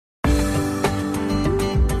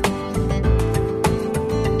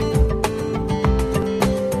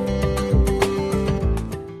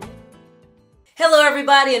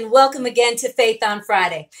everybody, and welcome again to Faith on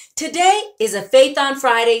Friday. Today is a Faith on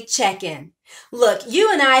Friday check-in. Look,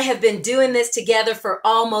 you and I have been doing this together for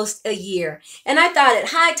almost a year, and I thought it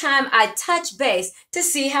high time I touch base to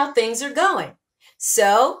see how things are going.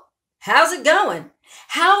 So, how's it going?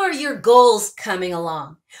 How are your goals coming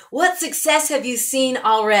along? What success have you seen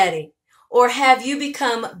already? Or have you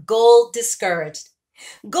become goal discouraged?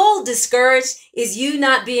 Goal discouraged is you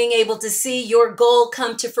not being able to see your goal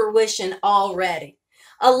come to fruition already.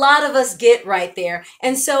 A lot of us get right there,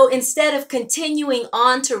 and so instead of continuing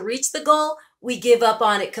on to reach the goal, we give up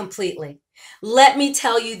on it completely. Let me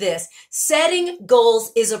tell you this, setting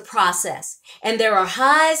goals is a process, and there are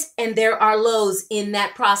highs and there are lows in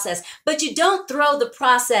that process, but you don't throw the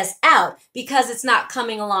process out because it's not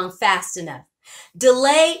coming along fast enough.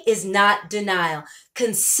 Delay is not denial.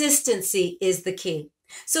 Consistency is the key.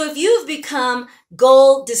 So if you've become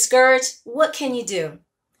goal discouraged, what can you do?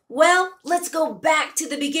 Well, let's go back to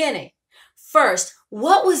the beginning. First,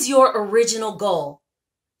 what was your original goal?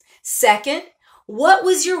 Second, what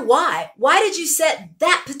was your why? Why did you set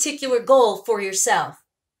that particular goal for yourself?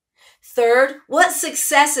 Third, what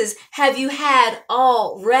successes have you had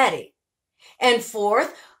already? And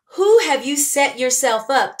fourth, who have you set yourself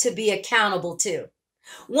up to be accountable to?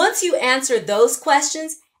 Once you answer those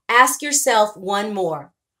questions, ask yourself one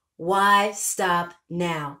more. Why stop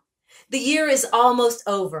now? The year is almost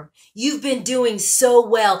over. You've been doing so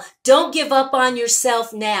well. Don't give up on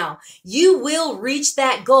yourself now. You will reach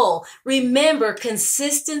that goal. Remember,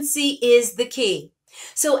 consistency is the key.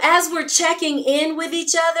 So as we're checking in with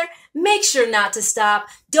each other, make sure not to stop.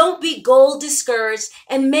 Don't be goal discouraged,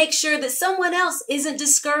 and make sure that someone else isn't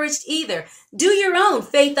discouraged either. Do your own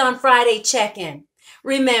Faith on Friday check-in.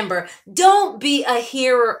 Remember, don't be a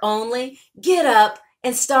hearer only. Get up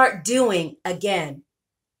and start doing again.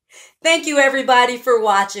 Thank you everybody for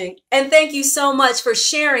watching, and thank you so much for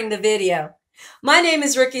sharing the video. My name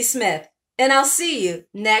is Rikkismith, and I'll see you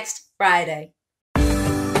next Friday.